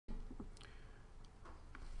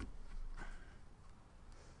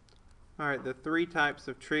Alright, the three types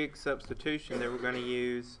of trig substitution that we're going to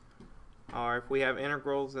use are if we have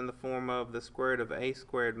integrals in the form of the square root of a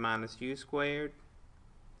squared minus u squared,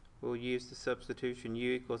 we'll use the substitution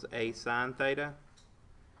u equals a sine theta.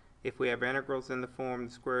 If we have integrals in the form of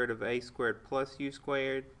the square root of a squared plus u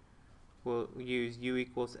squared, we'll use u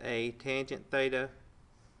equals a tangent theta.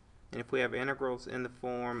 And if we have integrals in the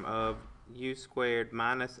form of u squared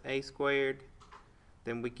minus a squared,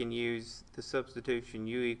 then we can use the substitution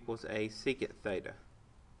u equals a secant theta.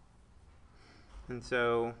 And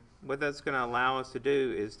so what that's going to allow us to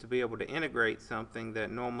do is to be able to integrate something that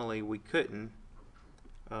normally we couldn't.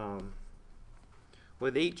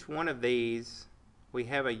 With each one of these, we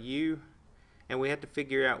have a u, and we have to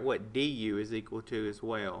figure out what du is equal to as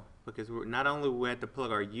well, because not only we have to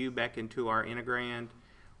plug our u back into our integrand,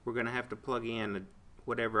 we're going to have to plug in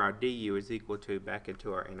whatever our du is equal to back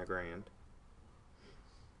into our integrand.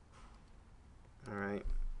 Alright,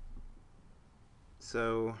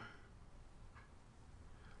 so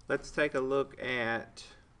let's take a look at,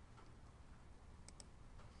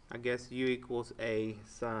 I guess, u equals a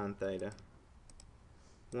sine theta,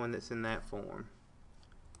 one that's in that form.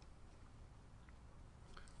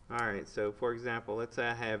 Alright, so for example, let's say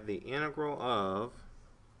I have the integral of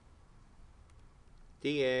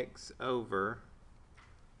dx over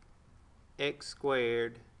x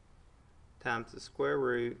squared times the square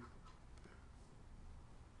root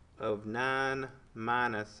of 9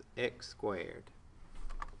 minus x squared.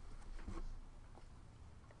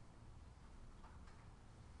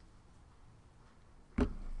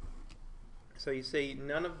 So you see,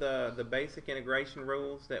 none of the basic integration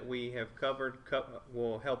rules that we have covered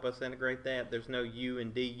will help us integrate that. There's no u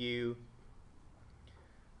and du.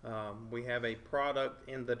 We have a product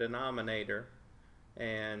in the denominator,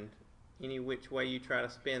 and any which way you try to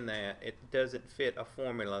spin that, it doesn't fit a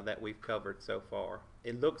formula that we've covered so far.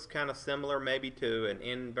 It looks kind of similar maybe to an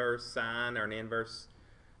inverse sine or an inverse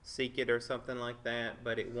secant or something like that,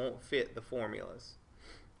 but it won't fit the formulas.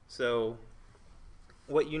 So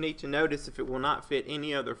what you need to notice, if it will not fit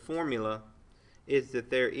any other formula, is that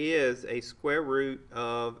there is a square root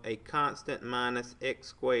of a constant minus x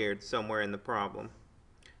squared somewhere in the problem.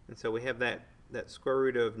 And so we have that square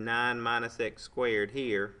root of 9 minus x squared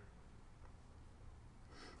here.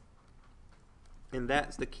 And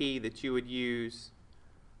that's the key that you would use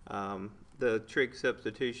the trig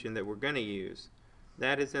substitution that we're going to use.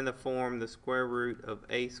 That is in the form the square root of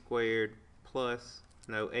a squared plus,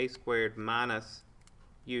 no, a squared minus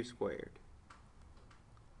u squared.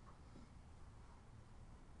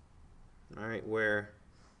 Alright, where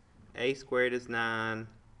a squared is 9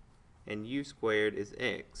 and u squared is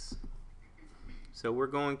x. So we're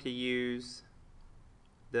going to use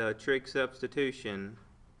the trig substitution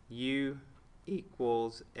u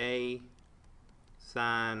equals a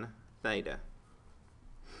sine theta.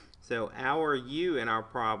 So our u in our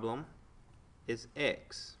problem is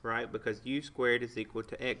x, right? Because u squared is equal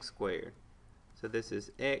to x squared. So this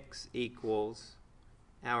is x equals,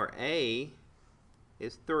 our a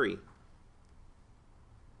is 3,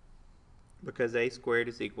 because a squared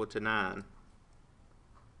is equal to 9.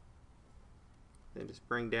 Then just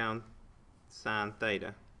bring down sine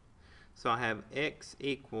theta. So I have x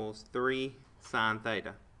equals 3 sine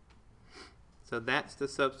theta. So that's the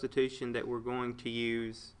substitution that we're going to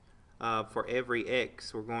use for every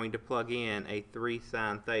x. We're going to plug in a 3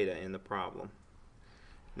 sine theta in the problem.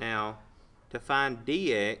 Now, to find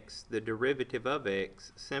dx, the derivative of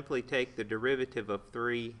x, simply take the derivative of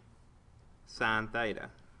 3 sine theta.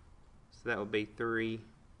 So that would be 3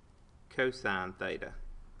 cosine theta.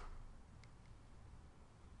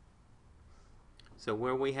 So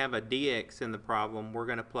where we have a dx in the problem, we're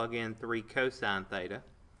going to plug in 3 cosine theta.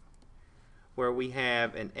 Where we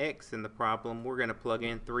have an x in the problem, we're going to plug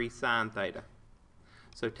in 3 sine theta.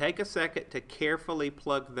 So take a second to carefully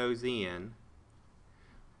plug those in.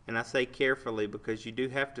 And I say carefully because you do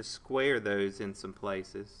have to square those in some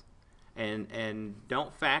places. And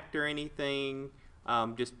don't factor anything.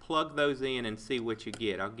 Just plug those in and see what you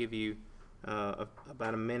get. I'll give you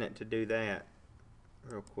about a minute to do that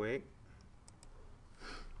real quick.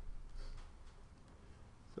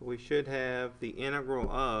 So we should have the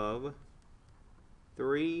integral of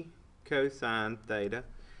 3 cosine theta.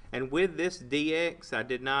 And with this dx, I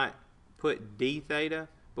did not put d theta,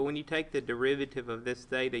 but when you take the derivative of this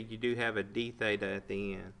theta, you do have a d theta at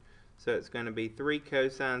the end. So it's going to be 3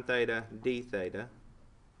 cosine theta d theta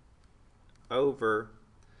over,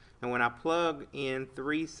 and when I plug in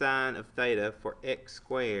 3 sine of theta for x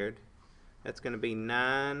squared, that's going to be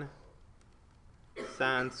 9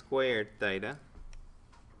 sine squared theta.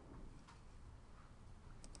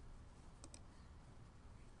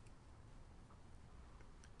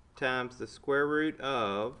 times the square root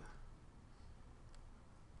of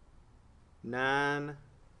 9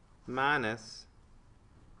 minus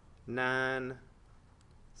 9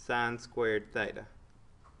 sine squared theta.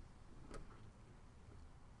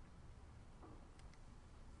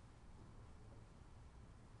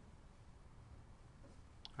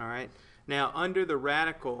 All right. Now, under the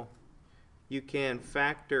radical, you can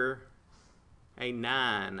factor a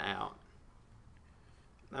 9 out.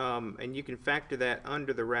 And you can factor that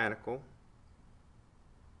under the radical.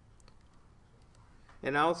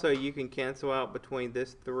 And also, you can cancel out between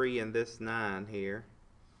this 3 and this 9 here.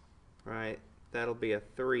 Right? That'll be a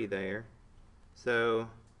 3 there. So,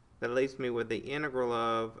 that leaves me with the integral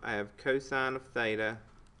of, I have cosine of theta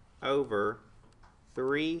over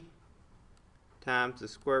 3 times the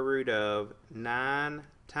square root of 9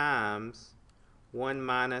 times 1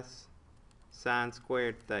 minus sine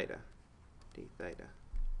squared theta, d theta.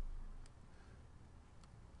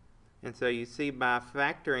 And so you see, by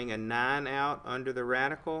factoring a 9 out under the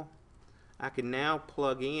radical, I can now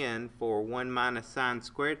plug in for 1 minus sine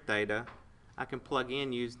squared theta. I can plug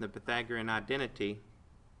in using the Pythagorean identity.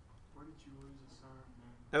 Where did you lose the sign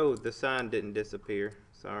there? Oh, the sign didn't disappear.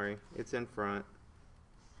 Sorry, it's in front.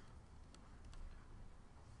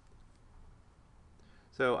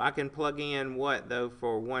 So I can plug in what, though,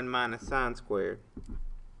 for 1 minus sine squared?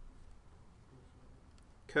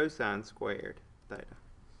 Cosine squared theta.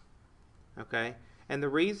 Okay? And the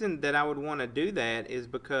reason that I would want to do that is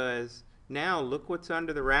because now look what's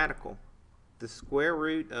under the radical. The square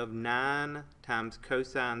root of 9 times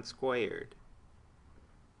cosine squared.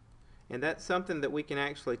 And that's something that we can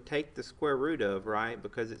actually take the square root of, right?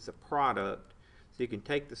 Because it's a product. So you can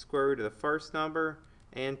take the square root of the first number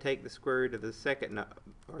and take the square root of the second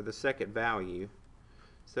or the second value.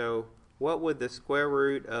 So what would the square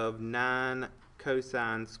root of 9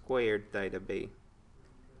 cosine squared theta be?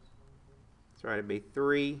 That's right, it'd be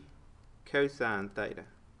 3 cosine theta.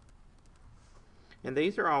 And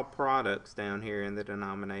these are all products down here in the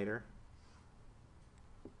denominator.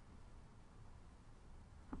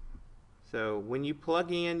 So when you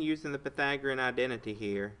plug in using the Pythagorean identity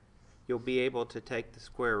here, you'll be able to take the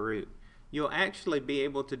square root. You'll actually be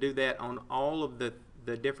able to do that on all of the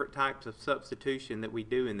different types of substitution that we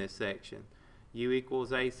do in this section. U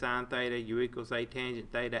equals A sine theta, U equals A tangent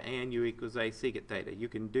theta, and U equals A secant theta. You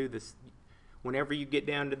can do this. Whenever you get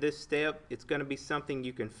down to this step, it's going to be something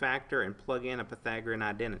you can factor and plug in a Pythagorean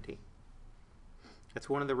identity. That's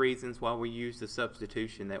one of the reasons why we use the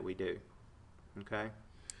substitution that we do. Okay?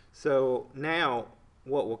 So now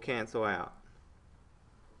what will cancel out?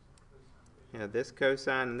 Yeah, this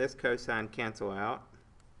cosine and this cosine cancel out.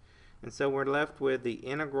 And so we're left with the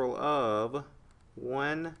integral of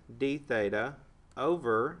 1 d theta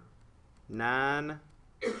over 9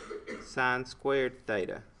 sine squared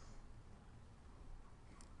theta.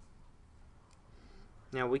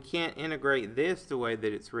 Now we can't integrate this the way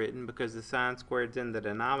that it's written because the sine squared's in the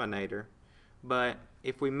denominator. But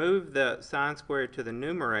if we move the sine squared to the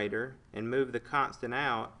numerator and move the constant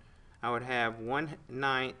out, I would have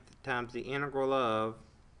 1/9 times the integral of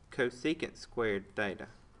cosecant squared theta,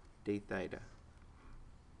 d theta.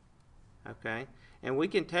 Okay? And we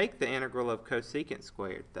can take the integral of cosecant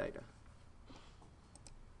squared theta.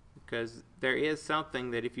 Because there is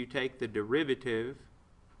something that if you take the derivative,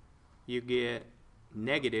 you get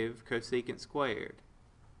negative cosecant squared.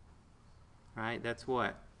 Right? That's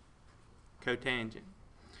what? Cotangent.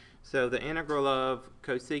 So the integral of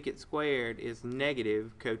cosecant squared is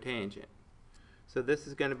negative cotangent. So this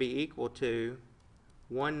is going to be equal to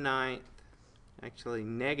 1/9, actually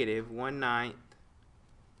negative 1/9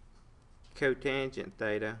 cotangent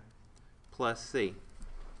theta plus c.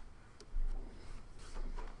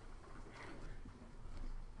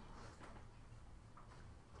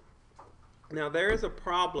 Now there is a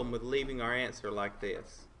problem with leaving our answer like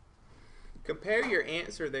this. Compare your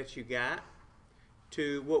answer that you got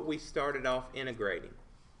to what we started off integrating.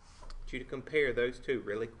 I want you to compare those two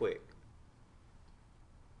really quick.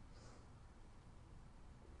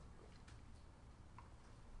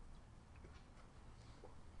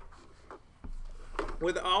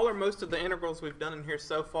 With all or most of the integrals we've done in here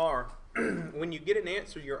so far, when you get an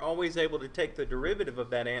answer, you're always able to take the derivative of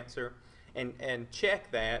that answer and check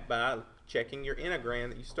that by checking your integral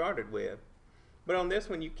that you started with. But on this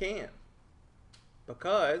one you can't,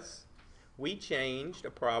 because we changed a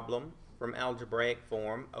problem from algebraic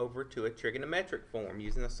form over to a trigonometric form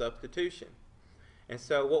using a substitution. And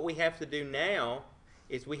so what we have to do now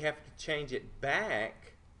is we have to change it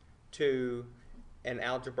back to an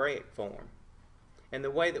algebraic form. And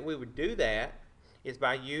the way that we would do that is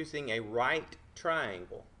by using a right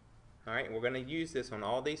triangle. All right, and we're going to use this on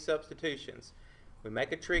all these substitutions. We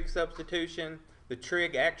make a trig substitution. The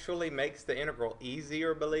trig actually makes the integral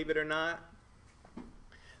easier, believe it or not.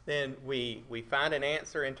 Then we find an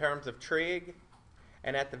answer in terms of trig,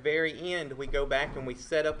 and at the very end we go back and we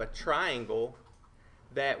set up a triangle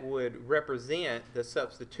that would represent the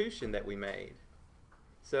substitution that we made.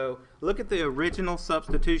 So look at the original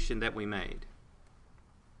substitution that we made.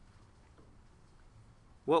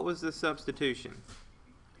 What was the substitution?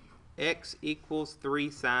 X equals 3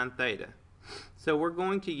 sine theta. So we're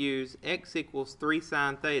going to use x equals 3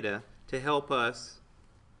 sine theta to help us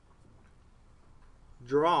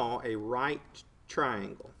draw a right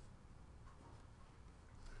triangle.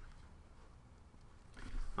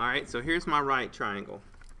 Alright, so here's my right triangle.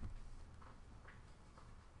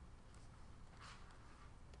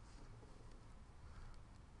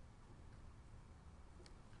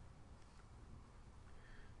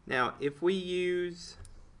 Now, if we use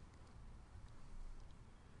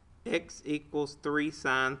x equals 3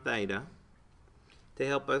 sine theta to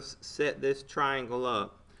help us set this triangle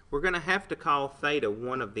up, we're going to have to call theta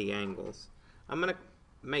one of the angles. I'm going to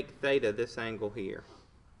make theta this angle here.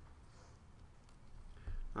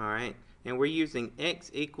 Alright, and we're using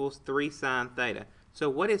x equals 3 sine theta. So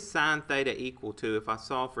what is sine theta equal to if I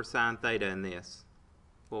solve for sine theta in this?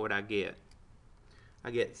 What would I get?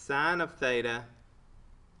 I get sine of theta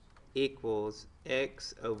equals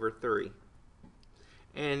x over 3.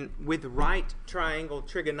 And with right triangle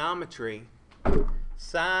trigonometry,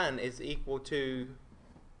 sine is equal to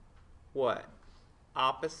what?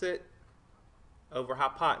 Opposite over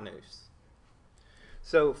hypotenuse.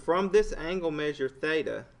 So from this angle measure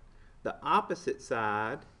theta, the opposite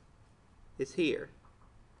side is here.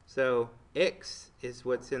 So x is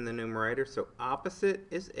what's in the numerator, so opposite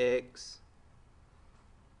is x,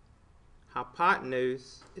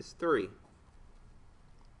 hypotenuse is 3.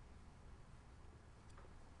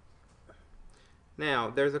 Now,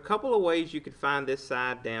 there's a couple of ways you could find this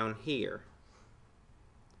side down here.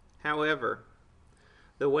 However,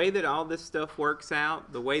 the way that all this stuff works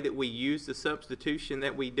out, the way that we use the substitution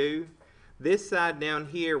that we do, this side down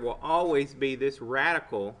here will always be this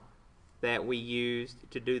radical that we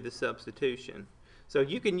used to do the substitution. So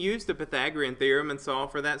you can use the Pythagorean theorem and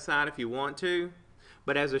solve for that side if you want to,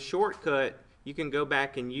 but as a shortcut, you can go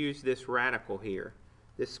back and use this radical here,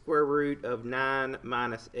 this square root of 9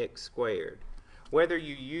 minus x squared. Whether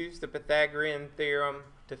you use the Pythagorean theorem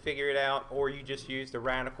to figure it out or you just use the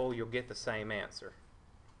radical, you'll get the same answer.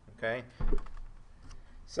 Okay?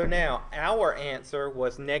 So now, our answer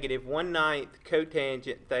was negative 1/9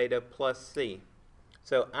 cotangent theta plus c.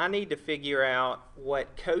 So I need to figure out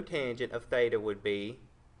what cotangent of theta would be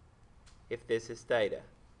if this is theta.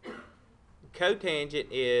 Cotangent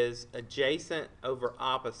is adjacent over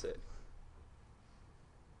opposite.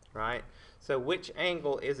 Right? So which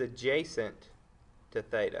angle is adjacent to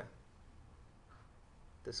theta?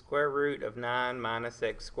 The square root of 9 minus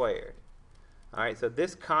x squared. Alright, so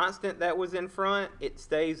this constant that was in front, it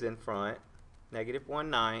stays in front, negative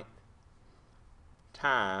 1/9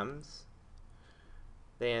 times,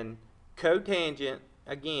 then cotangent,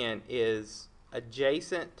 again, is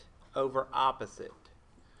adjacent over opposite.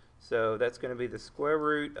 So that's going to be the square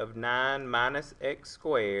root of 9 minus x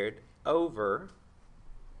squared over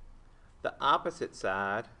the opposite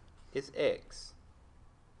side is x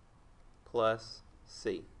plus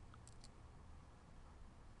c.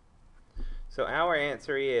 So our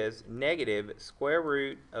answer is negative square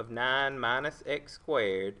root of 9 minus x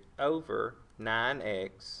squared over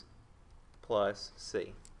 9x plus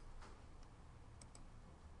c.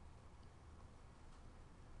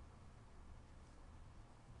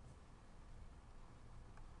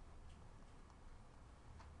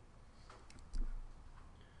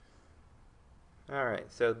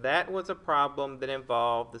 Alright, so that was a problem that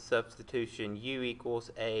involved the substitution u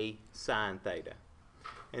equals a sine theta.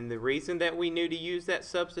 And the reason that we knew to use that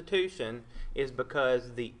substitution is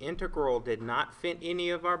because the integral did not fit any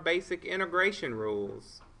of our basic integration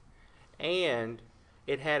rules, and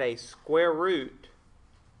it had a square root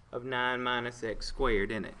of 9 minus x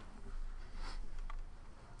squared in it.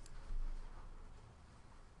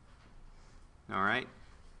 Alright.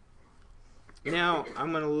 Now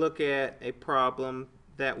I'm going to look at a problem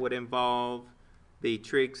that would involve the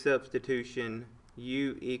trig substitution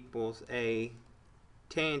u equals a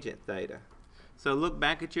tangent theta. So look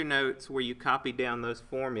back at your notes where you copied down those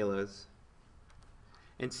formulas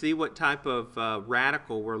and see what type of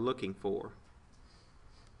radical we're looking for.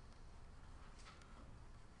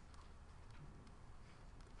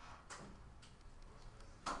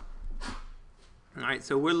 Alright,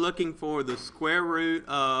 so we're looking for the square root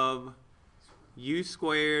of u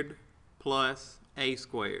squared plus a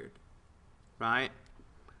squared, right?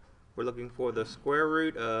 We're looking for the square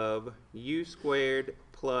root of u squared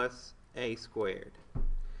plus a squared.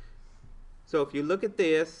 So if you look at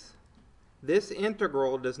this, this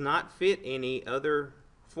integral does not fit any other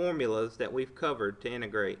formulas that we've covered to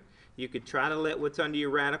integrate. You could try to let what's under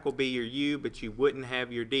your radical be your u, but you wouldn't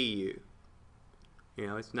have your du. You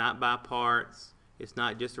know, it's not by parts. It's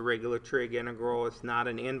not just a regular trig integral. It's not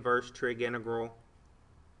an inverse trig integral.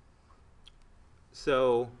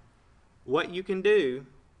 So what you can do,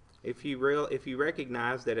 if you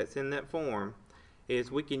recognize that it's in that form,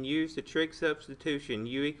 is we can use the trig substitution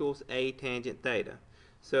u equals a tangent theta.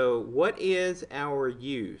 So what is our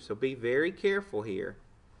u? So be very careful here.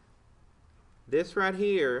 This right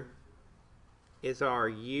here is our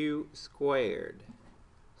u squared.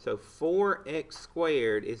 So 4x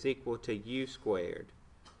squared is equal to u squared.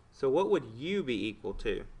 So what would u be equal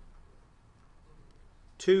to?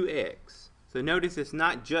 2x. So notice it's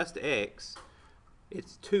not just x,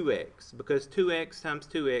 it's 2x, because 2x times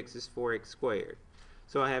 2x is 4x squared.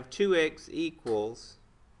 So I have 2x equals,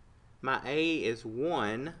 my a is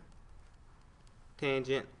 1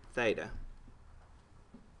 tangent theta.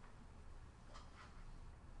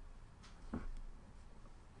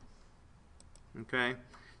 Okay,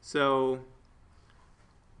 so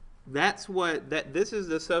that's this is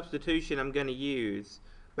the substitution I'm going to use,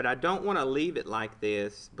 but I don't want to leave it like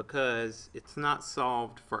this because it's not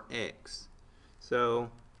solved for x. So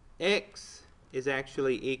x is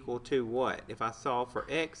actually equal to what? If I solve for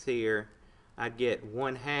x here, I'd get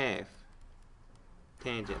 1/2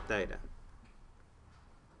 tangent theta.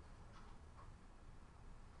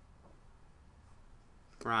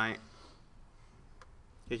 Right?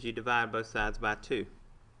 Because you divide both sides by 2.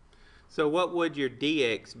 So what would your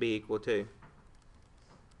dx be equal to?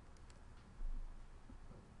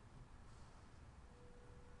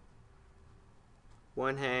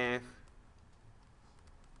 One half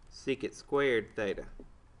secant squared theta.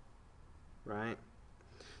 Right?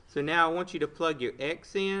 So now I want you to plug your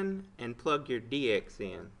x in and plug your dx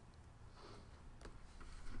in.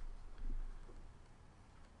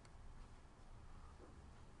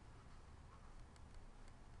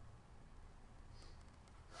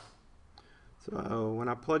 So when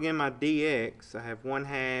I plug in my dx, I have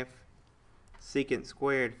 1/2 secant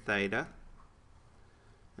squared theta.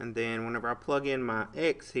 And then whenever I plug in my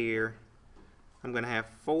x here, I'm going to have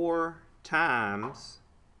 4 times,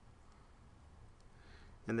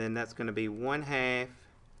 and then that's going to be 1/2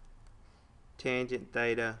 tangent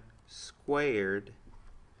theta squared,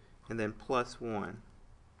 and then plus 1.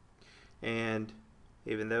 And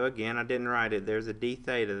even though, again, I didn't write it, there's a d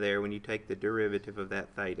theta there when you take the derivative of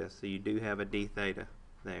that theta. So you do have a d theta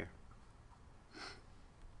there.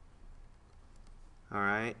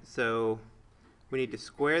 Alright, so we need to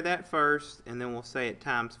square that first, and then we'll say it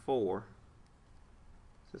times 4.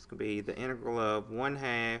 So it's going to be the integral of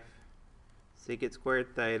 1/2 secant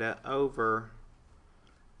squared theta over,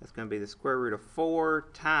 that's going to be the square root of 4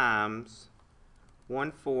 times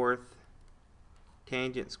 1/4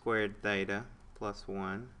 tangent squared theta plus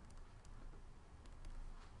 1.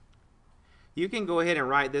 You can go ahead and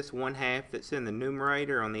write this 1/2 that's in the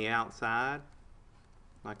numerator on the outside,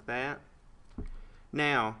 like that.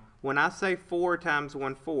 Now, when I say 4 times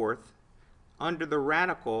 1/4, under the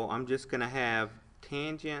radical, I'm just going to have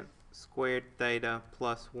tangent squared theta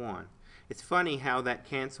plus 1. It's funny how that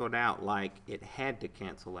canceled out like it had to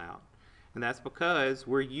cancel out. And that's because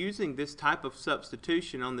we're using this type of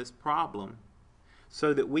substitution on this problem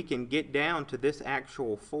so that we can get down to this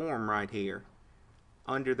actual form right here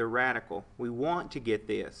under the radical. We want to get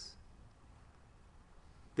this.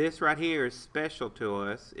 This right here is special to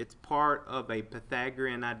us. It's part of a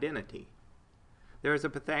Pythagorean identity. There is a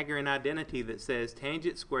Pythagorean identity that says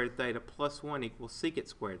tangent squared theta plus 1 equals secant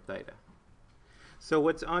squared theta. So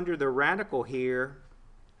what's under the radical here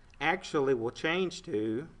actually will change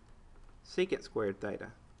to secant squared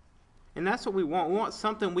theta. And that's what we want. We want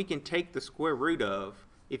something we can take the square root of.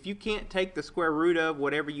 If you can't take the square root of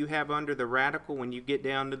whatever you have under the radical when you get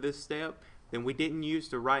down to this step, then we didn't use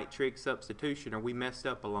the right trig substitution, or we messed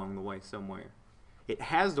up along the way somewhere. It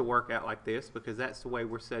has to work out like this because that's the way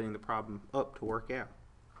we're setting the problem up to work out.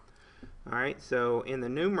 Alright, so in the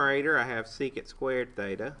numerator I have secant squared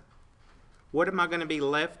theta. What am I going to be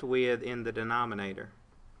left with in the denominator?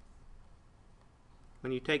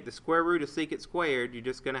 When you take the square root of secant squared, you're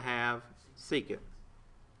just going to have secant.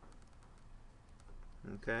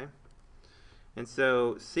 Okay? And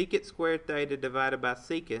so secant squared theta divided by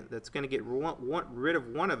secant, that's going to get rid of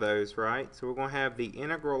one of those, right? So we're going to have the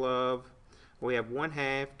integral of, we have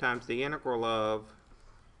 1/2 times the integral of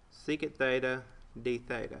secant theta d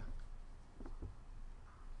theta.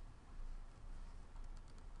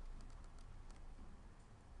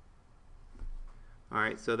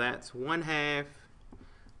 Alright, so that's 1/2.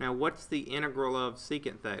 Now what's the integral of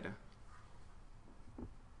secant theta?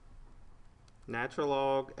 Natural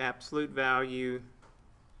log, absolute value,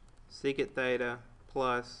 secant theta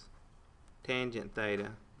plus tangent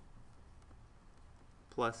theta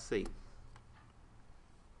plus c.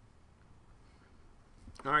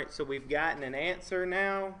 Alright, so we've gotten an answer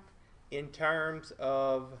now in terms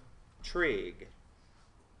of trig.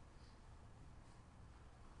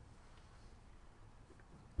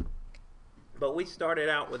 But we started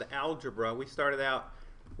out with algebra. We started out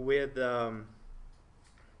with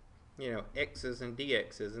you know, x's and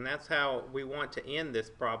dx's, and that's how we want to end this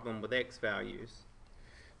problem with x values.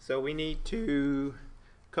 So we need to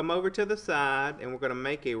come over to the side, and we're going to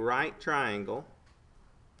make a right triangle.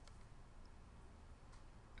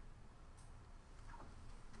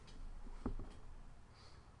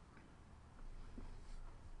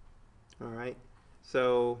 Alright,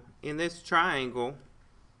 so in this triangle,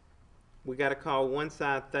 we got to call one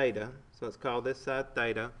side theta, so let's call this side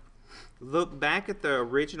theta. Look back at the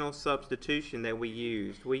original substitution that we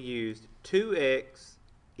used. We used 2x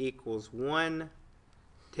equals 1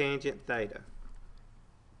 tangent theta.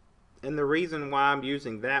 And the reason why I'm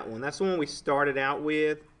using that one, that's the one we started out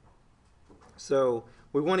with. So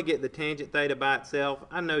we want to get the tangent theta by itself.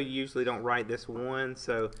 I know you usually don't write this 1,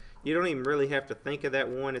 so you don't even really have to think of that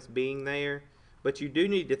 1 as being there. But you do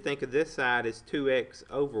need to think of this side as 2x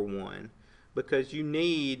over 1, because you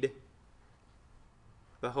need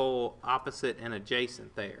the whole opposite and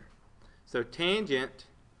adjacent there. So tangent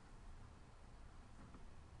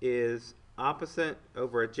is opposite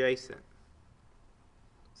over adjacent.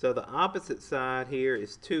 So the opposite side here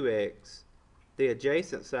is 2x. The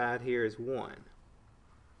adjacent side here is 1.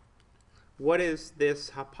 What is this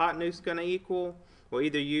hypotenuse going to equal? We'll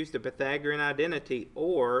either use the Pythagorean identity,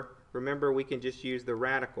 or remember, we can just use the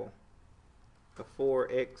radical of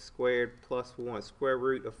 4x squared plus 1, square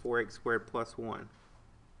root of 4x squared plus 1.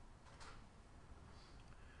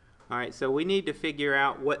 Alright, so we need to figure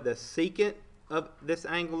out what the secant of this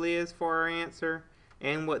angle is for our answer,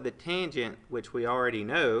 and what the tangent, which we already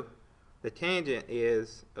know, the tangent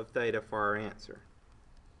is of theta for our answer.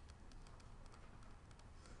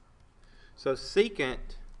 So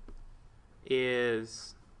secant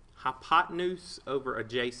is hypotenuse over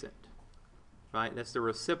adjacent. Right? That's the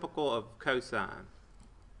reciprocal of cosine.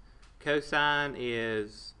 Cosine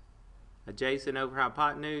is adjacent over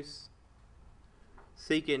hypotenuse.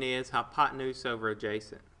 Secant is hypotenuse over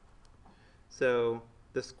adjacent. So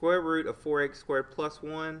the square root of 4x squared plus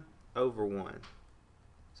 1 over 1.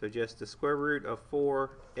 So just the square root of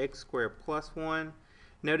 4x squared plus 1.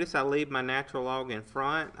 Notice I leave my natural log in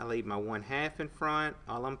front. I leave my 1/2 in front.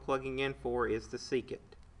 All I'm plugging in for is the secant.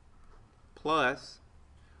 Plus,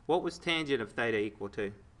 what was tangent of theta equal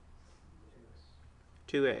to?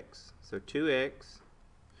 2x. So 2x.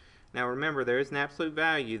 Now remember, there is an absolute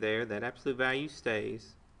value there. That absolute value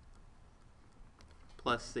stays.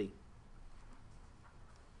 Plus c.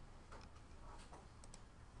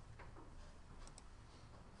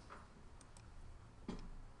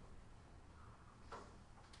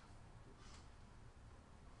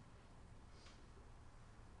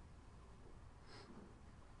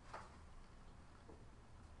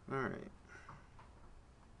 All right.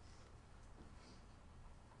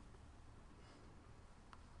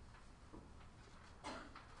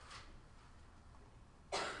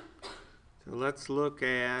 So let's look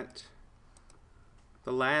at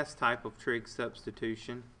the last type of trig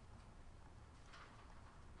substitution.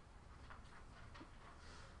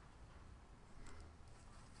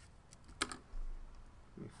 Let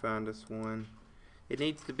me find this one. It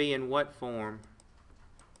needs to be in what form?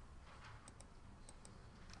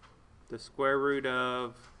 The square root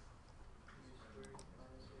of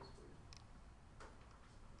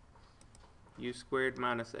u squared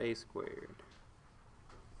minus a squared.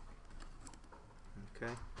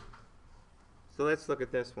 Okay. So let's look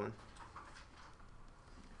at this one.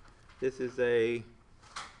 This is a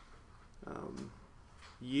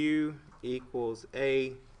u equals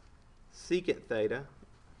a secant theta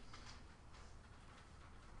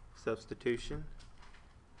substitution.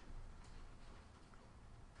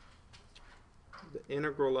 The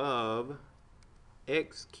integral of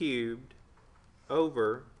x cubed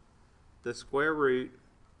over the square root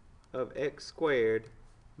of x squared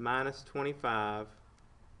minus 25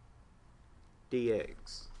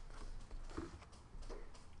 dx.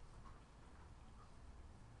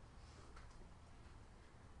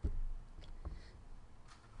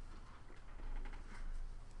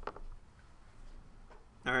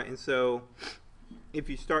 Alright, and so if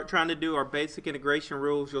you start trying to do our basic integration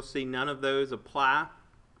rules, you'll see none of those apply.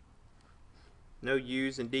 no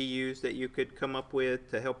u's and du's that you could come up with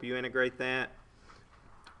to help you integrate that.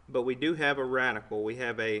 But we do have a radical. We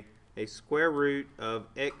have a square root of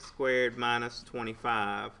x squared minus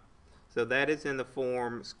 25. So that is in the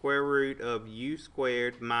form square root of u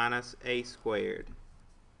squared minus a squared.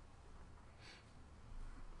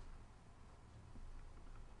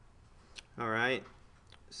 Alright,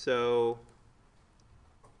 so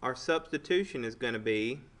our substitution is going to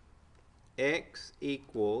be x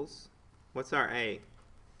equals, what's our a?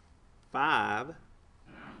 5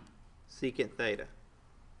 secant theta.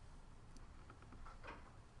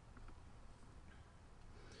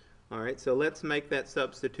 Alright, so let's make that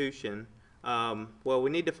substitution. Well, we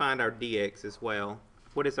need to find our dx as well.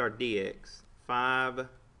 What is our dx? 5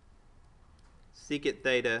 secant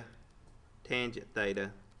theta tangent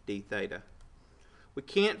theta d theta. We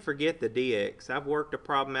can't forget the dx. I've worked a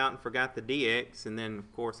problem out and forgot the dx, and then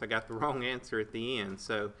of course I got the wrong answer at the end.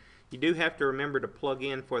 So you do have to remember to plug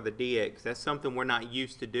in for the dx. That's something we're not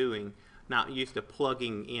used to doing, not used to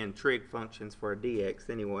plugging in trig functions for a dx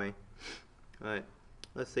anyway. Alright,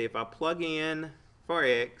 let's see, if I plug in for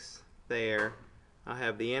x there, I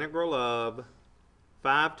have the integral of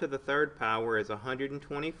 5 to the third power is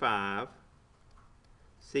 125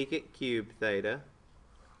 secant cubed theta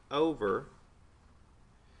over,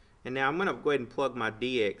 and now I'm going to go ahead and plug my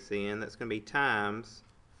dx in. That's going to be times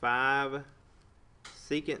 5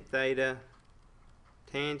 secant theta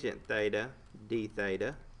tangent theta d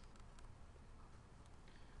theta.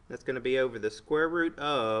 That's going to be over the square root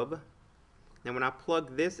of, and when I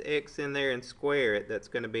plug this x in there and square it, that's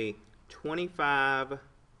going to be 25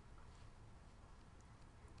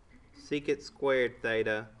 secant squared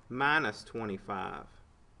theta minus 25.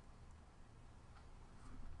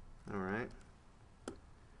 Alright,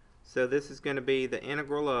 so this is going to be the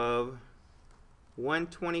integral of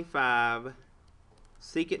 125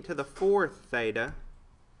 secant to the fourth theta.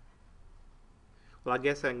 Well, I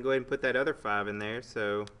guess I can go ahead and put that other 5 in there,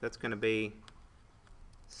 so that's going to be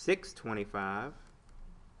 625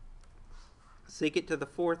 secant to the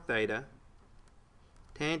fourth theta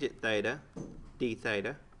tangent theta d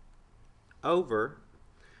theta over,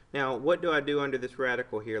 now what do I do under this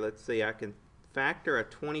radical here? Let's see, I can factor a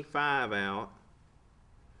 25 out,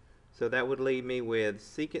 so that would leave me with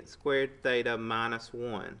secant squared theta minus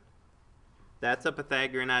 1. That's a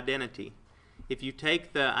Pythagorean identity. If you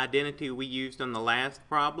take the identity we used on the last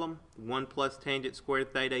problem, 1 plus tangent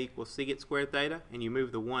squared theta equals secant squared theta, and you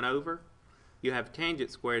move the 1 over, you have tangent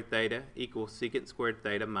squared theta equals secant squared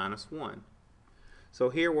theta minus 1. So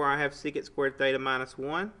here where I have secant squared theta minus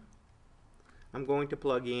 1, I'm going to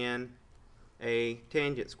plug in a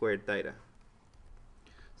tangent squared theta.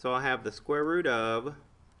 So I have the square root of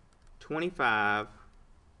 25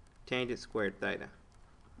 tangent squared theta.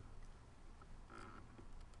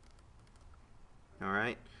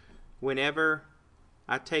 Alright, whenever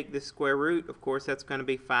I take this square root, of course that's going to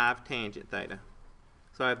be 5 tangent theta.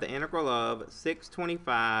 So I have the integral of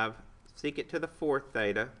 625 secant to the fourth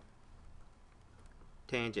theta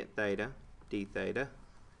tangent theta d theta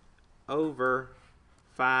over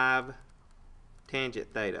 5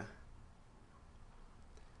 tangent theta.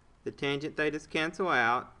 The tangent thetas cancel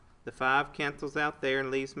out, the 5 cancels out there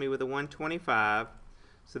and leaves me with a 125,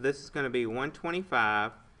 so this is going to be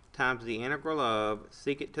 125 times the integral of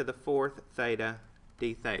secant to the fourth theta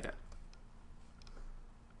d theta.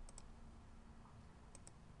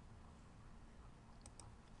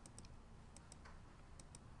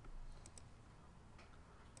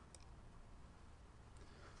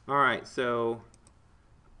 Alright, so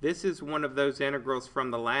this is one of those integrals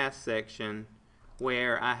from the last section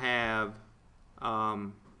where I have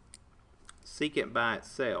secant by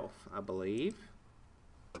itself, I believe.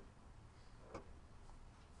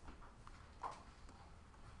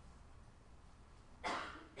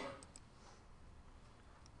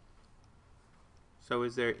 So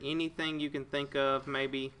is there anything you can think of,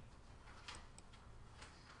 maybe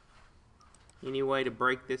any way to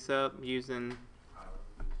break this up using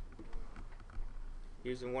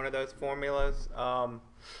one of those formulas? Well,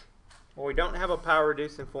 we don't have a power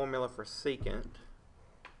reducing formula for secant.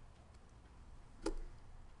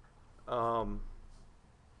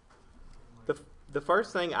 The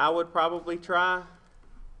first thing I would probably try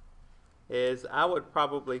is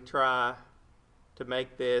to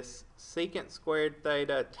make this secant squared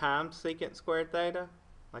theta times secant squared theta.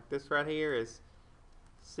 Like this right here is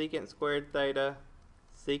secant squared theta,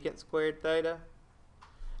 secant squared theta.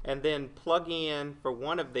 And then plug in, for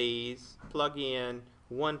one of these, plug in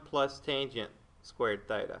 1 plus tangent squared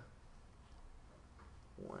theta.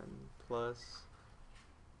 1 plus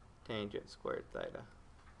tangent squared theta.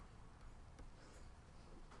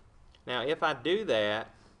 Now if I do that,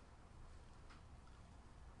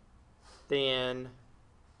 then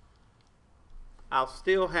I'll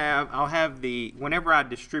have the, whenever I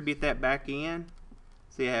distribute that back in,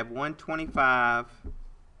 see I have 125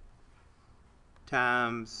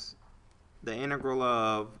 times the integral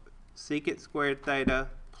of secant squared theta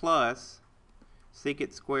plus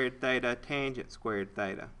secant squared theta tangent squared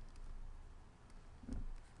theta.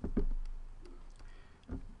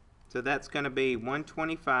 So that's going to be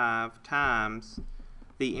 125 times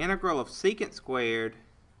the integral of secant squared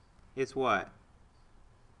is what?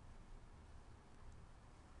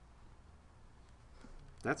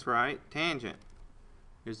 That's right, tangent.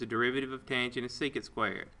 There's the derivative of tangent is secant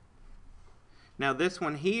squared. Now this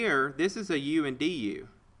one here, this is a u and du.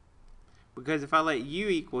 Because if I let u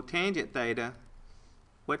equal tangent theta,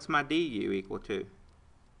 what's my du equal to?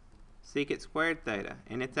 Secant squared theta,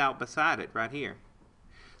 and it's out beside it right here.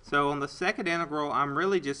 So on the second integral, I'm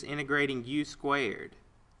really just integrating u squared.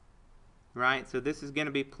 Right? So this is going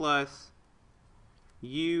to be plus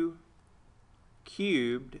u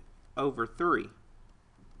cubed over 3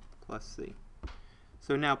 plus c.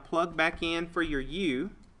 So now plug back in for your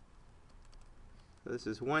u. So this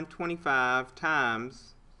is 125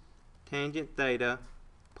 times tangent theta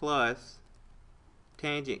plus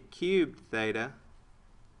tangent cubed theta,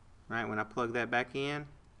 right, when I plug that back in,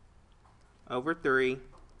 over 3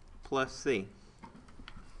 plus c.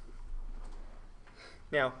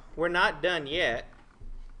 Now, we're not done yet.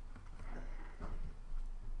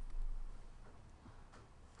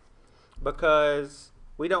 Because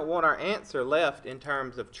we don't want our answer left in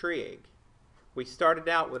terms of trig. We started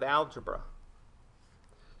out with algebra.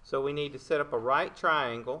 So we need to set up a right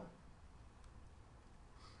triangle.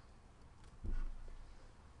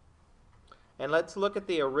 And let's look at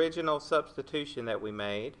the original substitution that we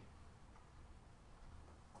made.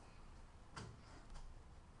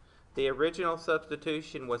 The original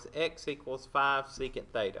substitution was x equals 5 secant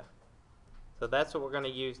theta. So that's what we're going to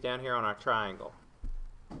use down here on our triangle.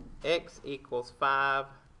 X equals 5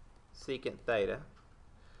 secant theta.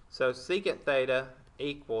 So secant theta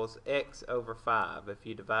equals x over 5 if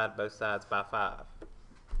you divide both sides by 5.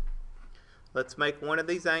 Let's make one of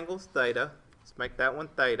these angles theta. Let's make that one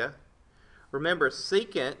theta. Remember,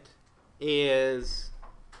 secant is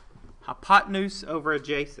hypotenuse over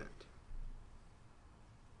adjacent.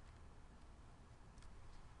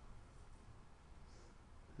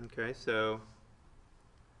 Okay, so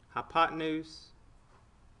hypotenuse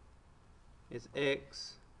is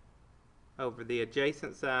x over the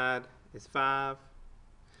adjacent side is 5.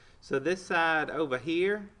 So this side over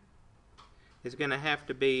here is going to have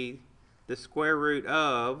to be the square root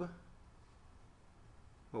of,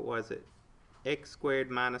 what was it? X squared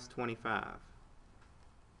minus 25.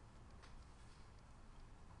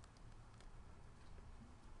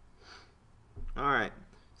 Alright,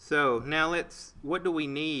 so now what do we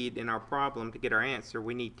need in our problem to get our answer?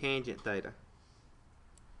 We need tangent theta.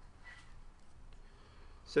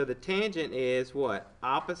 So the tangent is what?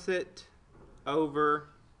 Opposite over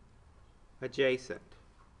adjacent.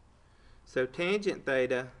 So tangent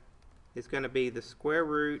theta is going to be the square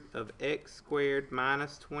root of x squared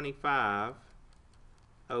minus 25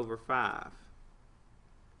 over 5.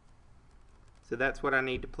 So that's what I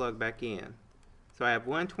need to plug back in. So I have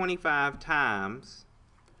 125 times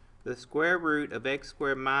the square root of x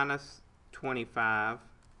squared minus 25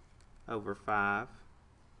 over 5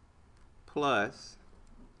 plus,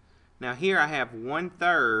 now here I have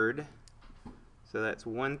 1/3, so that's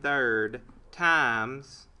 1/3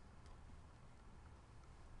 times,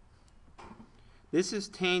 this is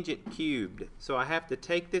tangent cubed, so I have to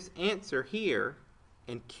take this answer here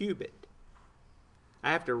and cube it.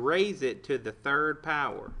 I have to raise it to the 3rd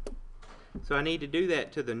power. So I need to do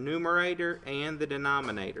that to the numerator and the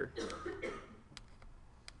denominator.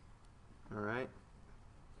 Alright.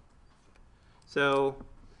 So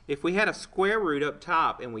if we had a square root up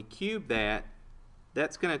top and we cube that,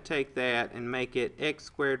 that's going to take that and make it x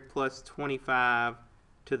squared plus 25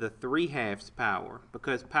 to the 3/2 power.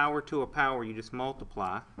 Because power to a power you just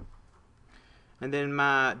multiply. And then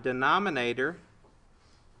my denominator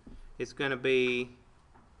is going to be,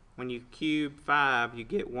 when you cube 5, you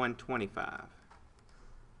get 125.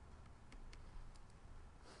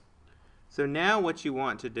 So now what you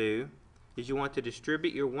want to do is you want to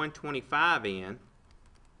distribute your 125 in.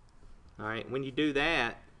 Alright, when you do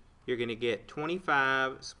that, you're going to get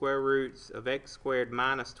 25 square roots of x squared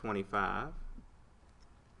minus 25.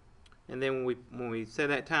 And then when we say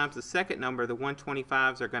that times the second number, the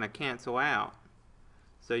 125s are going to cancel out.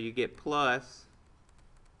 So you get plus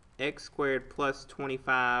x squared plus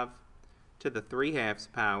 25 to the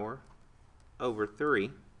 3/2 power over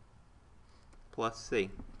 3. plus c.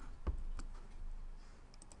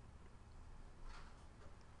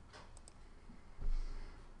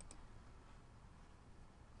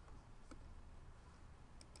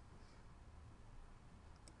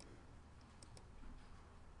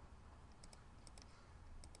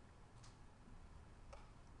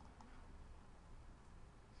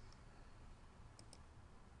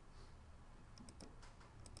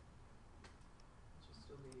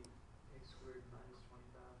 Still be a squared minus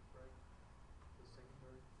 25, right? The second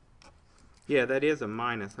part. Yeah, that is a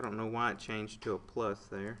minus. I don't know why it changed to a plus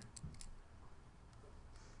there.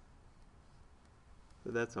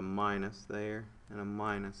 So that's a minus there and a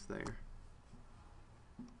minus there.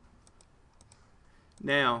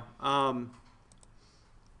 Now,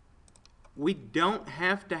 we don't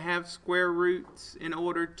have to have square roots in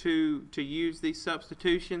order to use these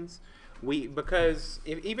substitutions. Because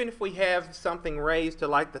even if we have something raised to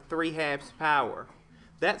like the 3/2 power,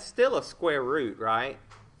 that's still a square root, right?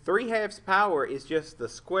 3/2 power is just the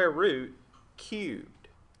square root cubed.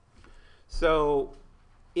 So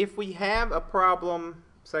if we have a problem,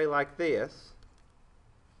 say like this,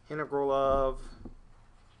 integral of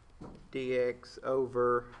dx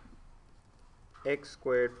over x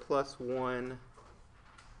squared plus 1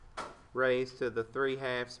 raised to the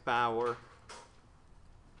 3/2 power.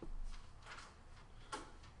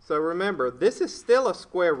 So remember, this is still a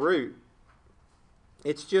square root.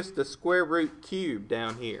 It's just the square root cubed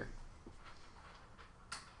down here.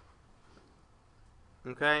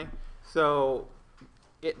 Okay? So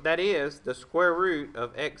that is the square root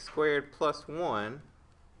of x squared plus 1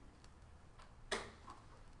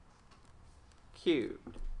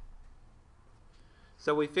 cubed.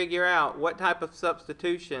 So we figure out what type of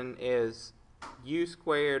substitution is u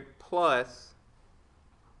squared plus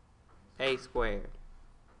a squared.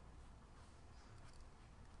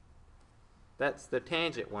 That's the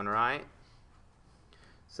tangent one, right?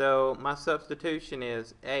 So my substitution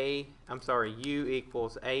is u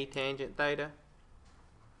equals a tangent theta.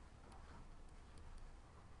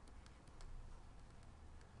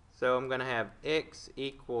 So I'm going to have x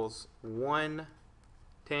equals 1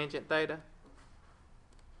 tangent theta.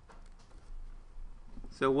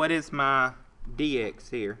 So what is my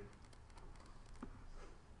dx here?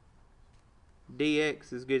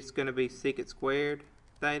 Dx is just going to be secant squared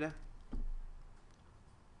theta.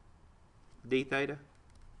 D theta.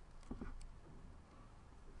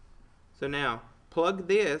 So now plug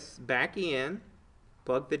this back in,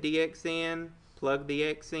 plug the dx in, plug the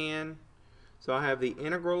x in. So I have the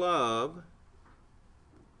integral of,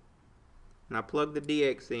 and I plug the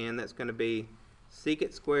dx in, that's going to be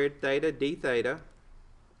secant squared theta d theta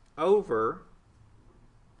over,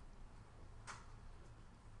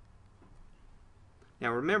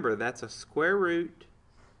 now remember that's a square root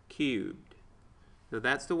cubed. So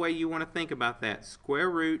that's the way you want to think about that, square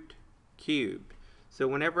root cubed. So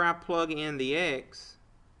whenever I plug in the x,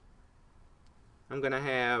 I'm going to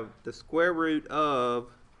have the square root of,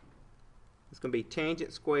 it's going to be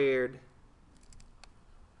tangent squared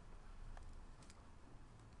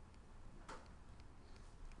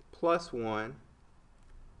plus 1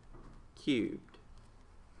 cubed.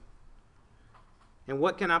 And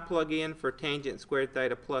what can I plug in for tangent squared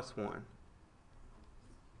theta plus 1?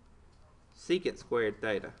 Secant squared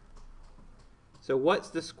theta. So what's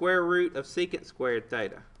the square root of secant squared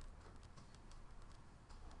theta?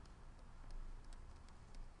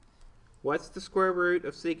 What's the square root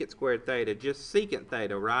of secant squared theta? Just secant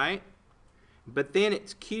theta, right? But then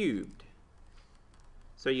it's cubed.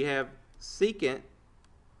 So you have secant,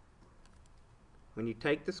 when you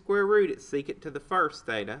take the square root, it's secant to the first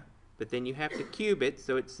theta, but then you have to cube it,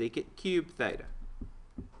 so it's secant cubed theta.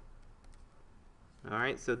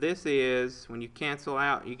 Alright, so this is, when you cancel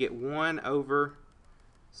out, you get 1 over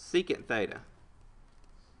secant theta.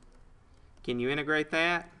 Can you integrate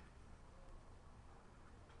that?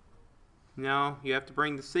 No, you have to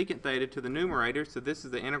bring the secant theta to the numerator, so this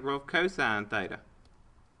is the integral of cosine theta.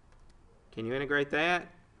 Can you integrate that?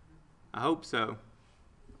 I hope so.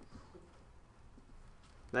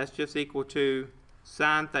 That's just equal to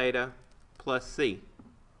sine theta plus c.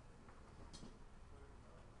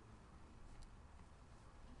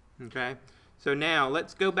 Okay, so now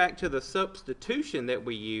let's go back to the substitution that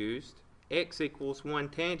we used, x equals 1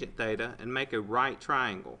 tangent theta, and make a right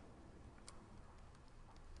triangle.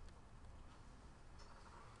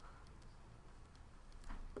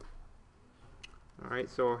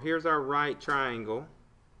 Alright, so here's our right triangle.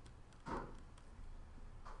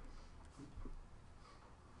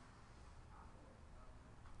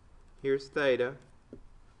 Here's theta.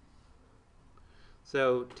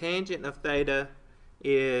 So tangent of theta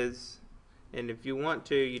is And if you want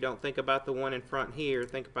to, you don't think about the one in front here,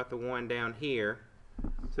 think about the one down here.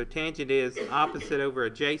 So tangent is opposite over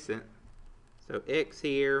adjacent. So x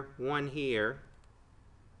here, 1 here.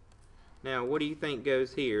 Now what do you think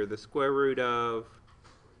goes here? The square root of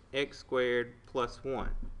x squared plus 1.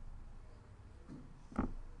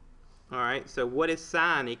 Alright, so what is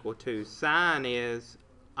sine equal to? Sine is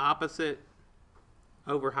opposite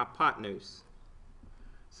over hypotenuse.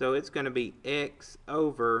 So it's going to be x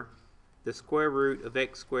over the square root of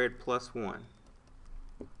x squared plus 1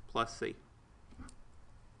 plus c.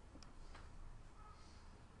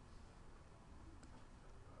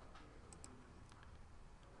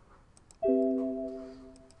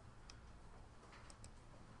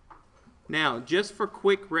 Now, just for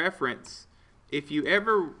quick reference, if you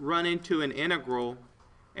ever run into an integral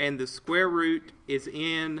and the square root is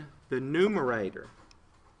in the numerator,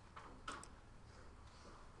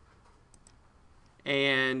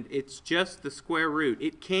 and it's just the square root,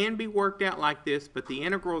 it can be worked out like this, but the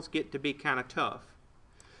integrals get to be kind of tough.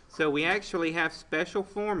 So we actually have special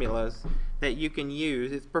formulas that you can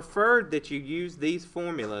use. It's preferred that you use these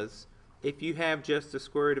formulas if you have just the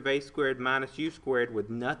square root of a squared minus u squared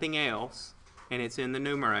with nothing else, and it's in the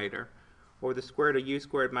numerator, or the square root of u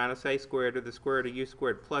squared minus a squared, or the square root of u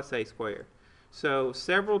squared plus a squared. So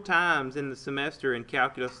several times in the semester in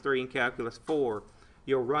Calculus 3 and Calculus 4,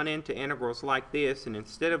 you'll run into integrals like this, and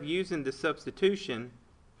instead of using the substitution,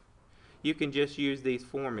 you can just use these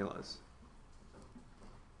formulas.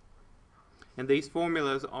 And these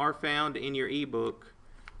formulas are found in your ebook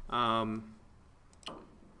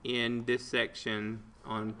in this section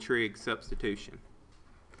on trig substitution.